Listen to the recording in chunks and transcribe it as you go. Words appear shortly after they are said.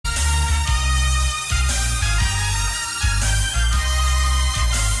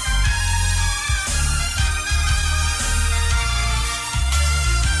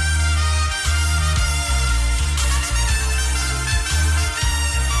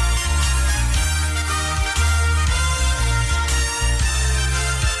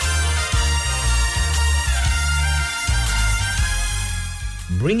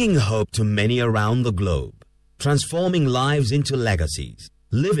bringing hope to many around the globe, transforming lives into legacies.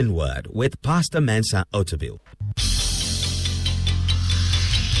 Living Word with Pastor Mensa Otabil.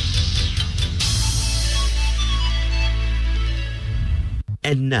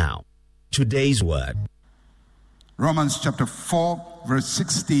 And now, today's word. Romans chapter 4, verse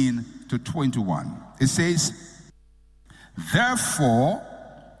 16 to 21. It says, "Therefore,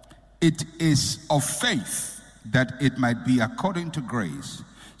 it is of faith that it might be according to grace,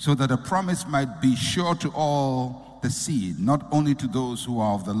 so that the promise might be sure to all the seed, not only to those who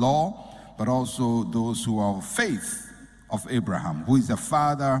are of the law, but also those who are of faith of Abraham, who is the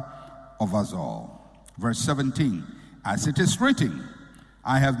father of us all." Verse 17, "As it is written,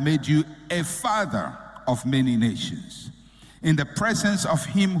 I have made you a father of many nations, in the presence of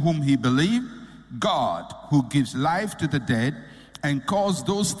him whom he believed, God, who gives life to the dead and calls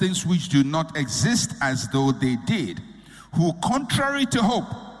those things which do not exist as though they did, who contrary to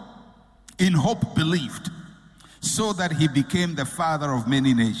hope, in hope believed, so that he became the father of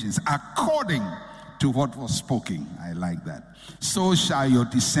many nations, according to what was spoken." I like that. "So shall your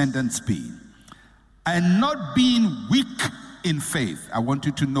descendants be. And not being weak in faith." I want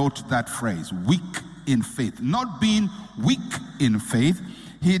you to note that phrase, weak in faith. Not being weak in faith,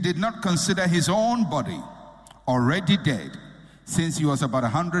 he did not consider his own body already dead, since he was about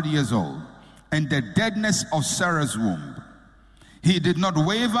 100 years old, and the deadness of Sarah's womb. He did not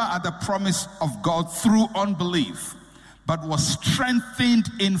waver at the promise of God through unbelief, but was strengthened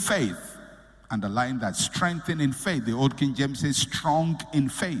in faith. Underline that, strengthened in faith. The Old King James says strong in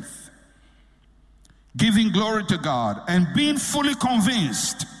faith. Giving glory to God, and being fully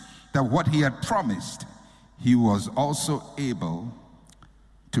convinced that what he had promised, he was also able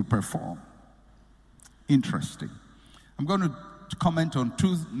to perform. Interesting. I'm going to comment on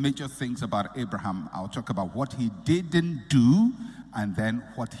two major things about Abraham. I'll talk about what he didn't do and then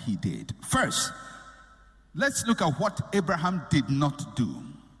what he did. First, let's look at what Abraham did not do.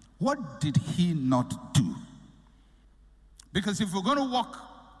 What did he not do? Because if we're going to walk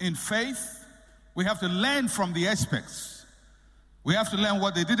in faith, we have to learn from the aspects. We have to learn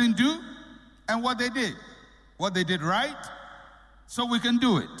what they didn't do and what they did. What they did right, so we can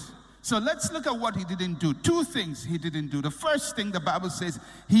do it. So let's look at what he didn't do. Two things he didn't do. The first thing, the Bible says,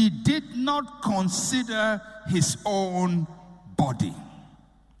 he did not consider his own body.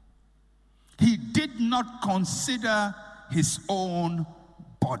 He did not consider his own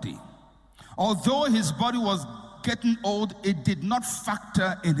body. Although his body was getting old, it did not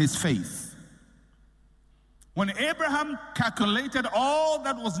factor in his faith. When Abraham calculated all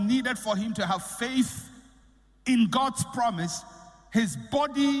that was needed for him to have faith in God's promise, his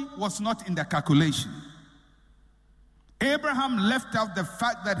body was not in the calculation. Abraham left out the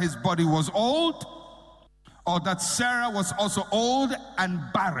fact that his body was old, or that Sarah was also old and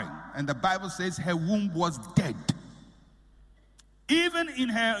barren. And the Bible says her womb was dead. Even in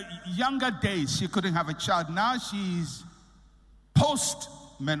her younger days, she couldn't have a child. Now she's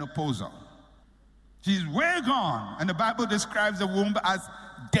post-menopausal. She's way gone. And the Bible describes the womb as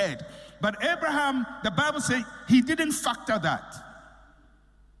dead. But Abraham, the Bible says, he didn't factor that.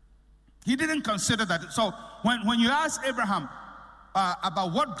 He didn't consider that. So when you ask Abraham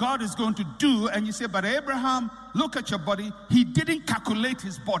about what God is going to do, and you say, but Abraham, look at your body, he didn't calculate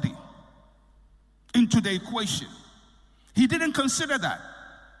his body into the equation. He didn't consider that.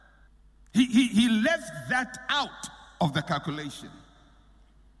 He left that out of the calculation.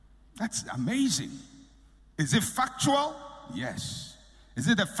 That's amazing. Is it factual? Yes. Is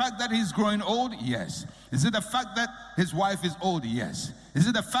it the fact that he's growing old? Yes. Is it the fact that his wife is old? Yes. Is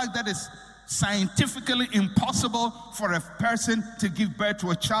it the fact that it's scientifically impossible for a person to give birth to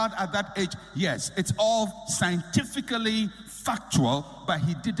a child at that age? Yes. It's all scientifically factual, but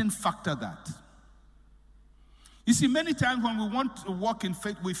he didn't factor that. You see, many times when we want to walk in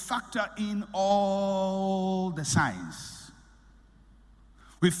faith, we factor in all the science.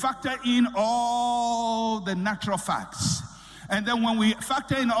 We factor in all the natural facts. And then when we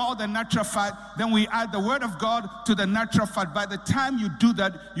factor in all the natural fact, then we add the word of God to the natural fact. By the time you do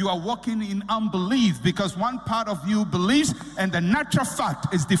that, you are walking in unbelief, because one part of you believes and the natural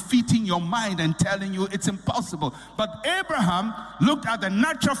fact is defeating your mind and telling you it's impossible. But Abraham looked at the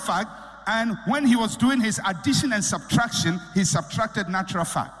natural fact, and when he was doing his addition and subtraction, he subtracted natural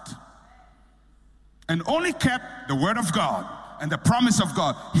fact and only kept the word of God and the promise of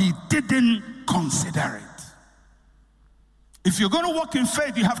God. He didn't consider it. If you're going to walk in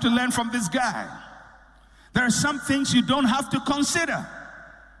faith, you have to learn from this guy. There are some things you don't have to consider.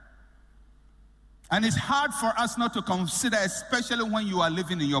 And it's hard for us not to consider, especially when you are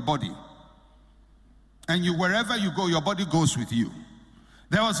living in your body. And wherever you go, your body goes with you.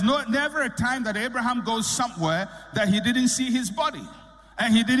 There was never a time that Abraham goes somewhere that he didn't see his body,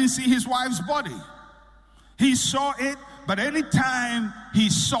 and he didn't see his wife's body. He saw it, but any time he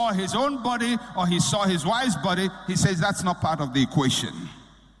saw his own body or he saw his wife's body, he says that's not part of the equation.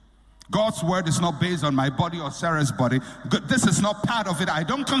 God's word is not based on my body or Sarah's body. This is not part of it. I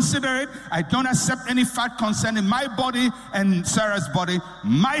don't consider it. I don't accept any fact concerning my body and Sarah's body.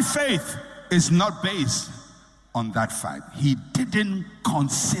 My faith is not based on that fact. He didn't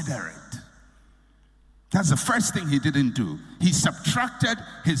consider it. That's the first thing he didn't do. He subtracted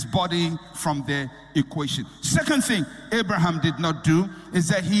his body from the equation. Second thing Abraham did not do is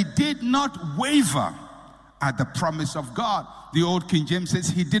that he did not waver at the promise of God. The old King James says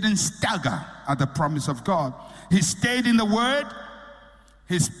he didn't stagger at the promise of God. He stayed in the word.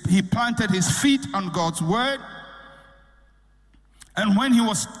 He planted his feet on God's word. And when he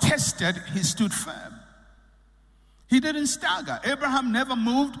was tested, he stood firm. He didn't stagger. Abraham never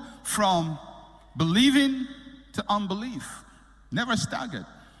moved from believing to unbelief. Never staggered.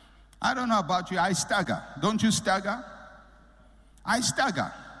 I don't know about you, I stagger. Don't you stagger? I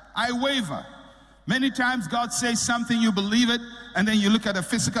stagger. I waver. Many times God says something, you believe it, and then you look at the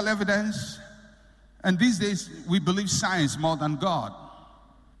physical evidence. And these days, we believe science more than God.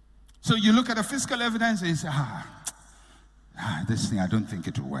 So you look at the physical evidence and you say, this thing, I don't think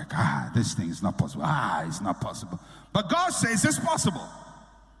it will work. This thing is not possible. It's not possible. But God says it's possible.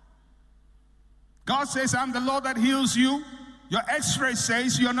 God says, I'm the Lord that heals you. Your x-ray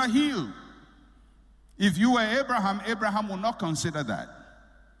says you're not healed. If you were Abraham, Abraham will not consider that.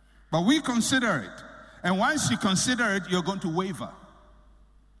 But we consider it. And once you consider it, you're going to waver.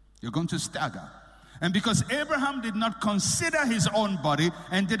 You're going to stagger. And because Abraham did not consider his own body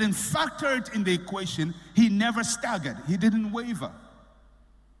and didn't factor it in the equation, he never staggered. He didn't waver.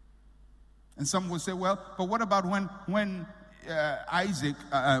 And some will say, well, but what about when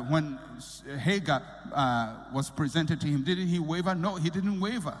Hagar was presented to him, didn't he waver? No, he didn't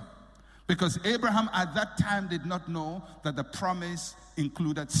waver. Because Abraham at that time did not know that the promise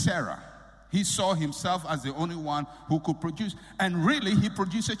included Sarah. He saw himself as the only one who could produce. And really, he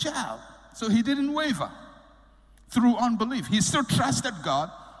produced a child. So he didn't waver through unbelief. He still trusted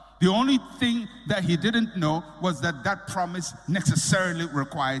God. The only thing that he didn't know was that that promise necessarily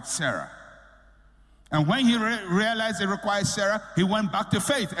required Sarah. And when he realized it required Sarah, he went back to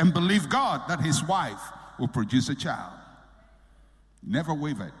faith and believed God that his wife will produce a child. Never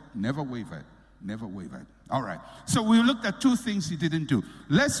wavered, never wavered, never wavered. All right. So we looked at two things he didn't do.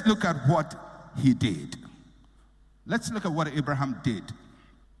 Let's look at what he did. Let's look at what Abraham did.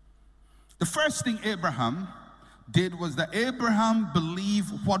 The first thing Abraham did was that Abraham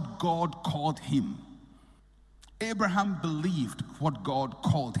believed what God called him. Abraham believed what God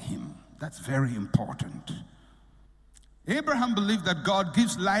called him. That's very important. Abraham believed that God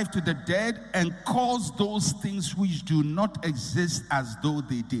gives life to the dead and calls those things which do not exist as though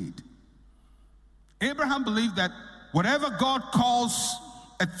they did. Abraham believed that whatever God calls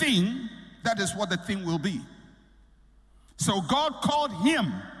a thing, that is what the thing will be. So God called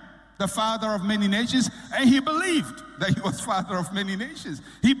him the father of many nations, and he believed that he was father of many nations.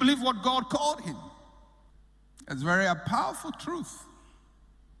 He believed what God called him. It's very a powerful truth.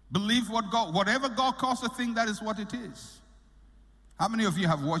 Believe whatever God calls a thing, that is what it is. How many of you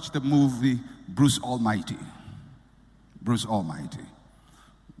have watched the movie Bruce Almighty? Bruce Almighty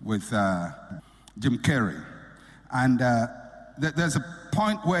with Jim Carrey. And there's a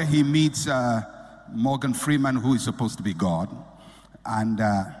point where he meets Morgan Freeman, who is supposed to be God.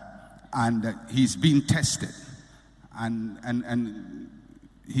 And he's being tested. And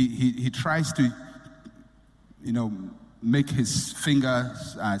he tries to, make his finger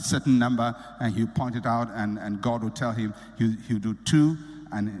a certain number, and he'll point it out, and God will tell him he'll do 2,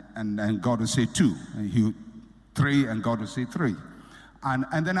 and God will say 2, and he'll 3, and God will say 3.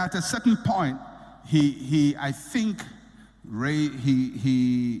 And then at a certain point, he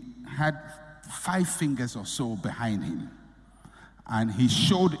had 5 fingers or so behind him, and he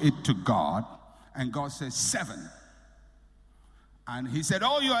showed it to God, and God said 7. And he said,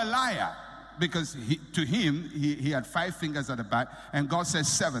 "Oh, you're a liar." Because to him, he had 5 fingers at the back, and God says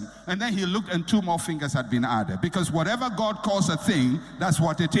 7. And then he looked, and 2 more fingers had been added. Because whatever God calls a thing, that's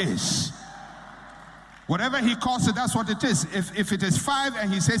what it is. Whatever he calls it, that's what it is. If it is 5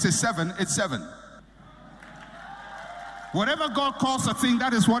 and he says it's 7, it's 7. Whatever God calls a thing,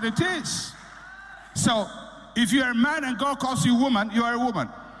 that is what it is. So, if you're a man and God calls you woman, you are a woman.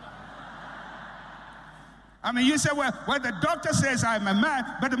 I mean, you say, well, the doctor says I'm a man,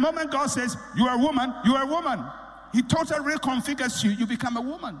 but the moment God says you are a woman, you are a woman. He totally reconfigures you. You become a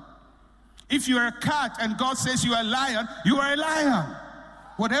woman. If you're a cat and God says you are a lion, you are a lion.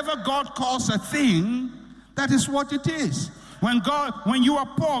 Whatever God calls a thing, that is what it is. When you are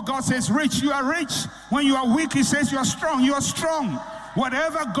poor, God says rich, you are rich. When you are weak, he says you are strong, you are strong.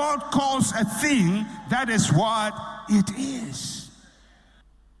 Whatever God calls a thing, that is what it is.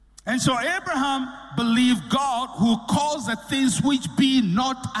 And so Abraham believed God who calls the things which be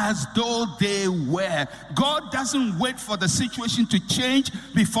not as though they were. God doesn't wait for the situation to change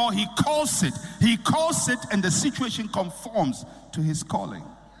before he calls it. He calls it and the situation conforms to his calling.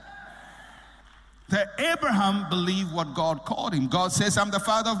 That Abraham believed what God called him. God says, I'm the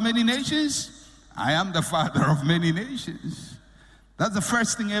father of many nations. I am the father of many nations. That's the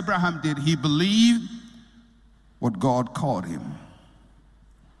first thing Abraham did. He believed what God called him.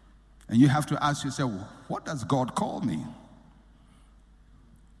 And you have to ask yourself, what does God call me?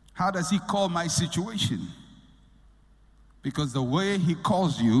 How does he call my situation? Because the way he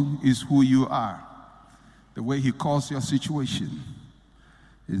calls you is who you are. The way he calls your situation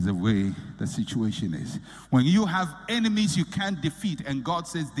is the way the situation is. When you have enemies you can't defeat and God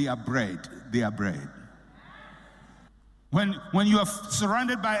says they are bred, they are bred. When you are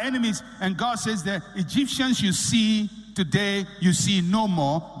surrounded by enemies and God says the Egyptians you see today, you see no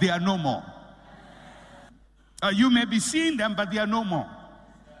more, they are no more. You may be seeing them, but they are no more.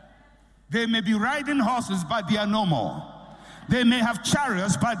 They may be riding horses, but they are no more. They may have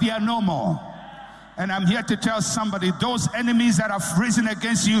chariots, but they are no more. And I'm here to tell somebody, those enemies that have risen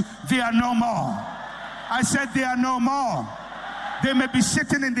against you, they are no more. I said they are no more. They may be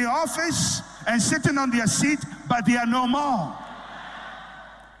sitting in the office and sitting on their seat, but they are no more.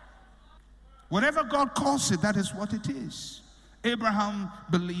 Whatever God calls it, that is what it is. Abraham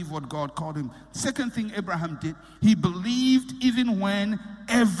believed what God called him. Second thing Abraham did, he believed even when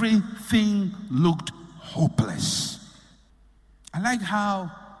everything looked hopeless. I like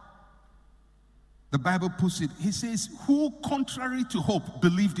how the Bible puts it. He says, who contrary to hope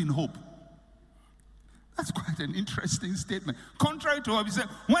believed in hope? That's quite an interesting statement. Contrary to hope, he said,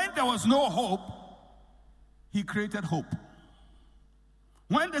 when there was no hope, he created hope.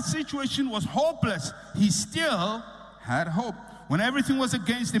 When the situation was hopeless, he still had hope. When everything was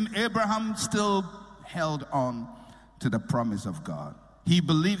against him, Abraham still held on to the promise of God. He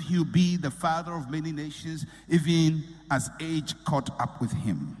believed he would be the father of many nations, even as age caught up with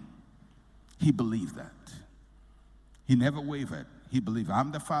him. He believed that. He never wavered. He believed,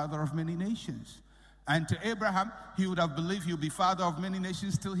 I'm the father of many nations. And to Abraham, he would have believed he would be father of many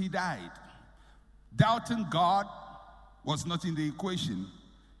nations till he died. Doubting God was not in the equation.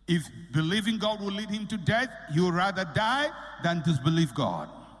 If believing God will lead him to death, he would rather die than disbelieve God.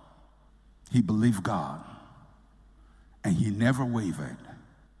 He believed God. And he never wavered.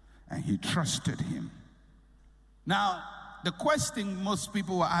 And he trusted him. Now, the question most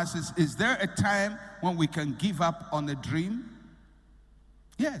people will ask is there a time when we can give up on a dream?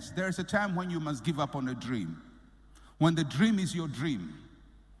 Yes, there is a time when you must give up on a dream. When the dream is your dream,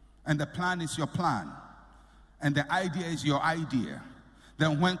 and the plan is your plan, and the idea is your idea,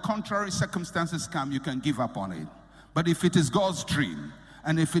 then when contrary circumstances come, you can give up on it. But if it is God's dream,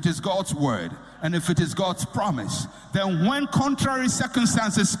 and if it is God's word, and if it is God's promise, then when contrary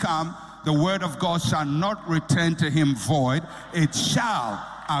circumstances come, the word of God shall not return to him void. It shall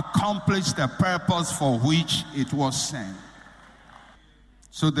accomplish the purpose for which it was sent.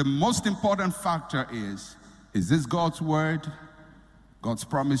 So the most important factor is this God's word, God's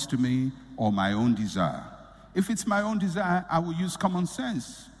promise to me, or my own desire? If it's my own desire, I will use common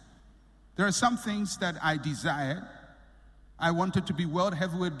sense. There are some things that I desired. I wanted to be world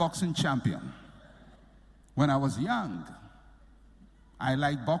heavyweight boxing champion when I was young. I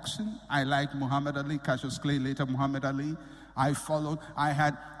like boxing. I like Muhammad Ali, Cassius Clay, later Muhammad Ali. I followed. I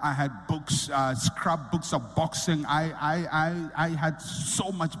had books, scrapbooks of boxing. I had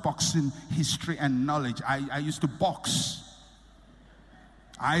so much boxing history and knowledge. I used to box.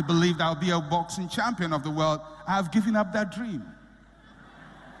 I believed I'll be a boxing champion of the world. I have given up that dream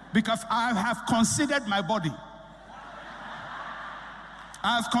because I have considered my body.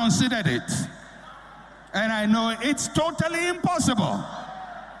 I've considered it. And I know it's totally impossible.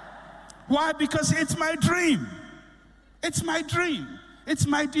 Why? Because it's my dream. It's my dream. It's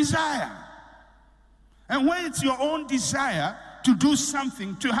my desire. And when it's your own desire to do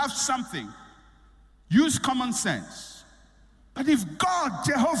something, to have something, use common sense. But if God,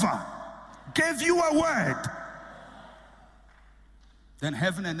 Jehovah, gave you a word, then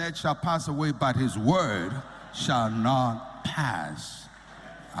heaven and earth shall pass away, but his word shall not pass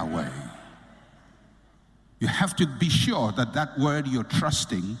away. You have to be sure that that word you're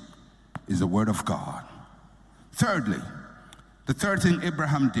trusting is the word of God. Thirdly, the third thing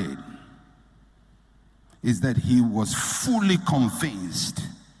Abraham did, is that he was fully convinced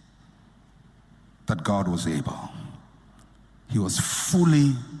that God was able. He was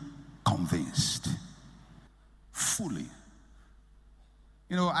fully convinced. Fully.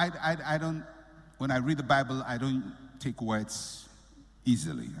 You know, I don't, when I read the Bible, I don't take words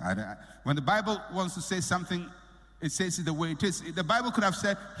easily. When the Bible wants to say something, it says it the way it is. The Bible could have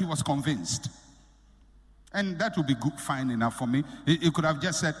said he was convinced. And that would be good, fine enough for me. It could have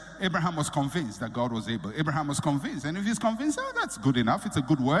just said Abraham was convinced that God was able. Abraham was convinced. And if he's convinced, oh, that's good enough. It's a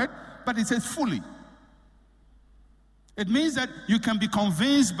good word. But it says fully. It means that you can be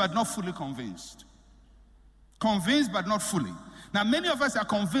convinced but not fully convinced. Convinced but not fully. Now, many of us are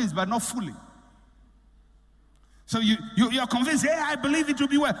convinced but not fully. So you're convinced, hey, I believe it will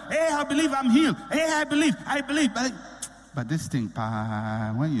be well. Hey, I believe I'm healed. Hey, I believe. But this thing,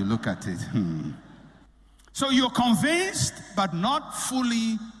 when you look at it, So you're convinced but not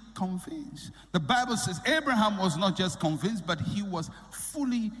fully convinced. The Bible says Abraham was not just convinced, but he was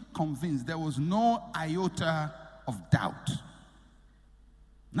fully convinced. There was no iota of doubt.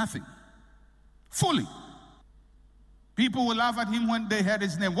 Nothing. Fully. People will laugh at him when they heard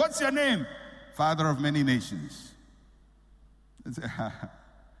his name. What's your name? Father of many nations.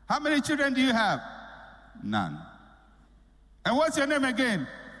 How many children do you have? None. And what's your name again?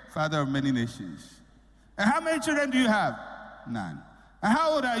 Father of many nations. And how many children do you have? None. And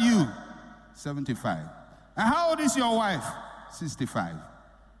how old are you? 75. And how old is your wife? 65.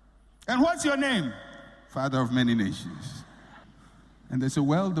 And what's your name? Father of many nations. And they say,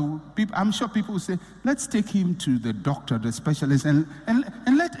 well, I'm sure people will say, let's take him to the doctor, the specialist, and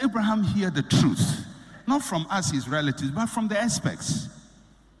let Abraham hear the truth. Not from us, his relatives, but from the experts.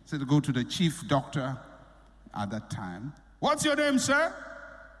 So they go to the chief doctor at that time. What's your name, sir?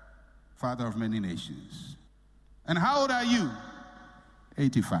 Father of many nations. And how old are you?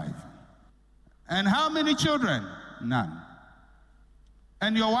 85. And how many children? None.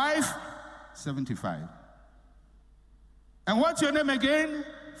 And your wife? 75. And what's your name again?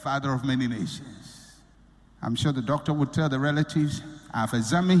 Father of many nations. I'm sure the doctor would tell the relatives, I've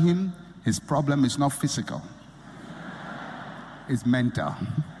examined him. His problem is not physical. It's mental.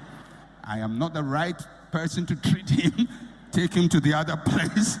 I am not the right person to treat him. Take him to the other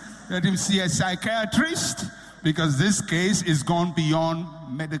place. Let him see a psychiatrist, because this case is gone beyond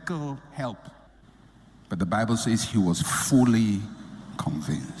medical help. But the Bible says he was fully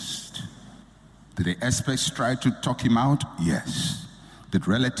convinced. Did the experts try to talk him out? Yes. Did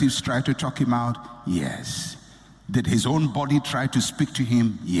relatives try to talk him out? Yes. Did his own body try to speak to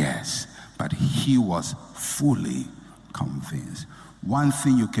him? Yes. But he was fully convinced. One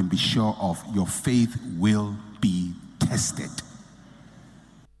thing you can be sure of, your faith will be tested.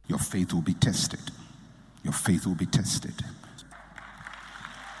 Your faith will be tested. Your faith will be tested.